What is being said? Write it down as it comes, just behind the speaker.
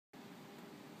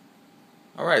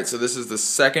Alright, so this is the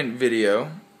second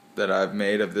video that I've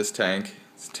made of this tank.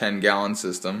 It's a 10-gallon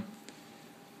system.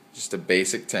 Just a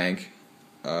basic tank.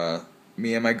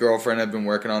 Me and my girlfriend have been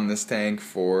working on this tank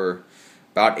for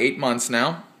about 8 months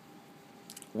now.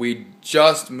 We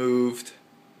just moved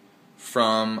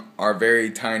from our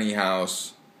very tiny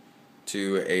house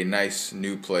to a nice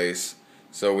new place.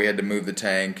 So we had to move the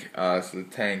tank. So the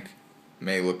tank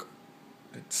may look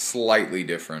slightly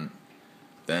different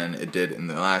than it did in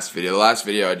the last video. The last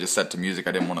video I just set to music.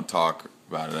 I didn't want to talk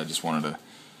about it. I just wanted to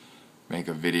make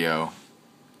a video.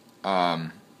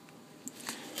 The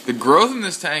growth in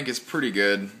this tank is pretty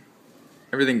good.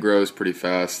 Everything grows pretty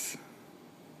fast.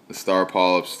 The star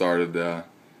polyps started to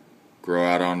grow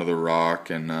out onto the rock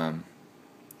and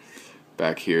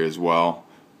back here as well.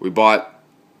 We bought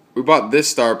this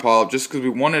star polyp just because we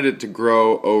wanted it to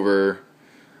grow over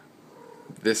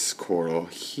this coral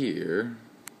here,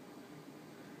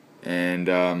 and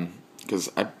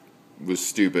because I was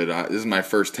stupid. This is my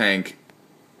first tank.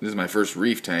 This is my first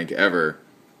reef tank ever,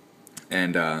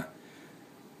 and I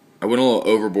went a little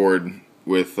overboard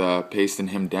with pasting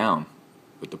him down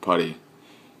with the putty.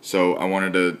 So I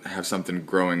wanted to have something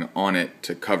growing on it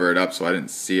to cover it up so I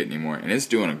didn't see it anymore. And it's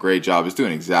doing a great job. It's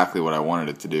doing exactly what I wanted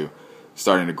it to do.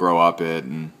 Starting to grow up it,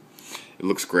 and it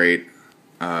looks great.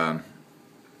 My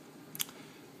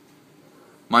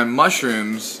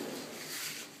mushrooms,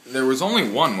 there was only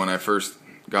one when I first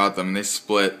got them. They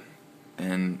split,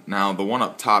 and now the one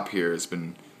up top here has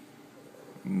been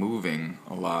moving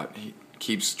a lot. He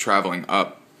keeps traveling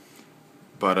up.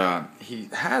 But he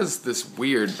has this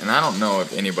weird, and I don't know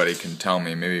if anybody can tell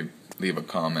me, maybe leave a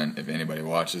comment if anybody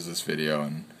watches this video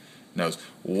and knows,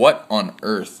 what on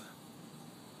earth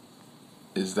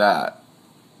is that?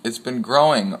 It's been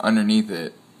growing underneath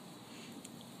it.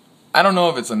 I don't know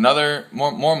if it's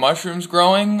more mushrooms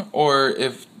growing, or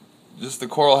if just the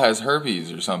coral has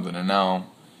herpes or something, and now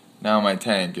my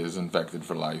tank is infected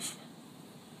for life.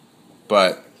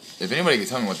 But if anybody can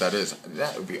tell me what that is,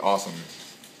 that would be awesome.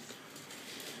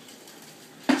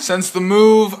 Since the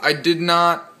move, I did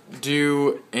not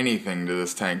do anything to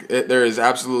this tank. There is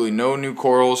absolutely no new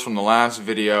corals from the last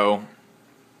video.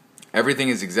 Everything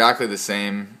is exactly the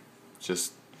same,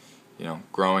 just, you know,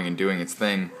 growing and doing its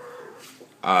thing.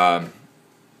 The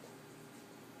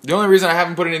only reason I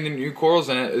haven't put any new corals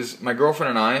in it is my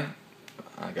girlfriend and I,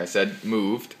 like I said,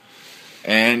 moved,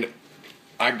 and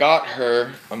I got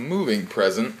her a moving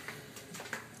present.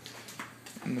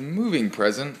 And the moving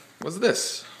present was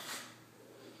this.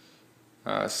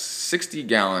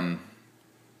 60-gallon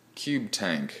cube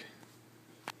tank,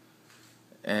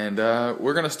 and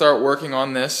we're gonna start working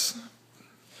on this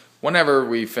whenever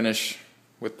we finish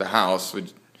with the house. We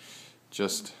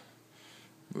just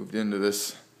moved into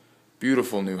this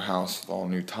beautiful new house with all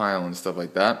new tile and stuff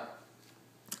like that,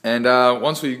 and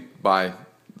once we buy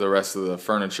the rest of the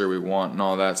furniture we want and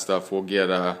all that stuff, we'll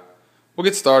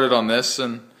get started on this,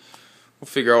 and we'll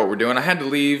figure out what we're doing. I had to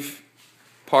leave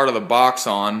part of the box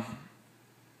on,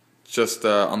 just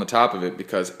on the top of it,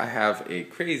 because I have a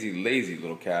crazy lazy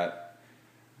little cat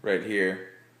right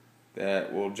here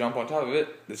that will jump on top of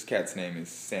it. This cat's name is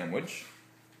Sandwich.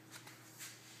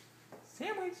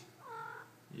 Sandwich?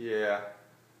 Yeah,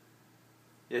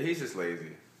 he's just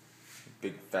lazy.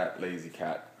 Big fat lazy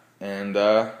cat. And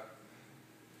I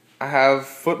have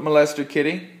Foot Molester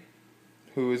Kitty,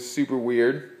 who is super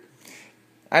weird.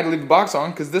 I had to leave the box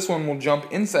on because this one will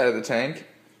jump inside of the tank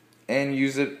and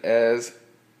use it as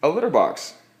a litter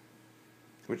box,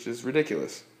 which is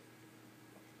ridiculous.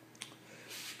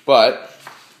 But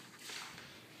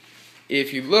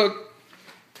if you look,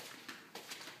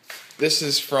 this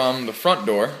is from the front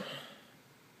door.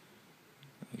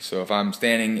 So if I'm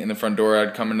standing in the front door,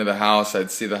 I'd come into the house,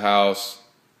 I'd see the house,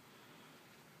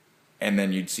 and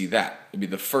then you'd see that. It'd be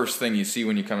the first thing you see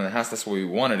when you come in the house. That's what we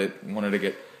wanted it. We wanted to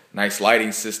get a nice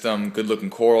lighting system, good looking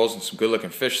corals, and some good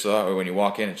looking fish, so that way when you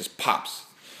walk in, it just pops.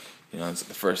 You know, it's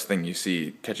the first thing you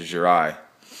see, catches your eye.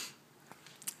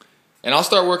 And I'll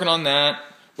start working on that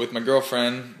with my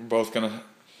girlfriend. We're both going to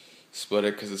split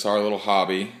it because it's our little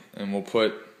hobby. And we'll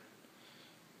put...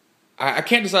 I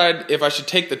can't decide if I should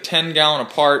take the 10-gallon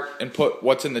apart and put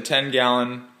what's in the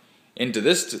 10-gallon into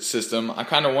this system. I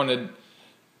kind of wanted,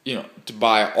 you know, to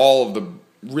buy all of the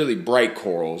really bright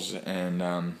corals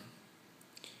and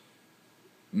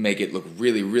make it look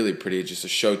really, really pretty. It's just a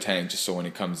show tank, just so when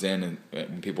it comes in and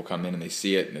when people come in and they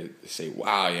see it and they say,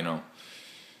 wow, you know,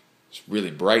 it's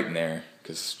really bright in there,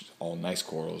 because it's all nice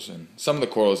corals. And some of the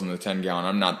corals in the 10-gallon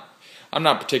I'm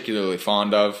not particularly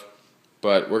fond of,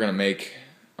 but we're going to make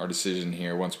our decision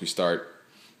here once we start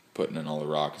putting in all the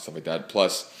rock and stuff like that.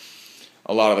 Plus,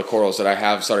 a lot of the corals that I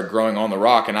have started growing on the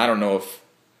rock, and I don't know if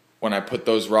when I put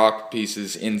those rock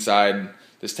pieces inside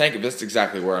this tank, if that's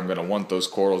exactly where I'm going to want those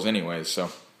corals anyways. So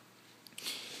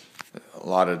a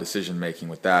lot of decision making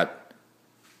with that.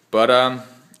 But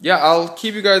yeah, I'll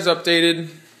keep you guys updated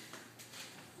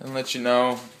and let you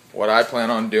know what I plan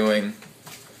on doing.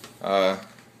 I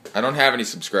don't have any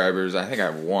subscribers. I think I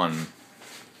have one.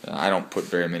 I don't put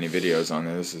very many videos on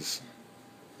there. This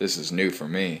is new for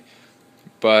me.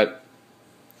 But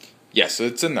yeah, so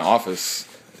it's in the office.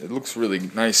 It looks really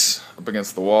nice up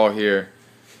against the wall here.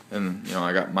 And you know,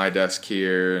 I got my desk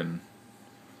here, and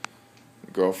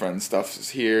the girlfriend's stuff is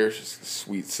here. She's a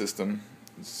sweet system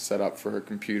set up for her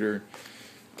computer,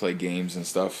 play games and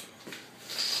stuff.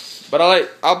 But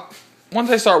I'll once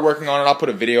I start working on it, I'll put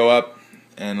a video up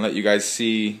and let you guys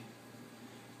see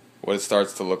what it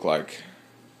starts to look like.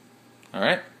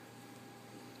 Alright?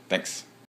 Thanks.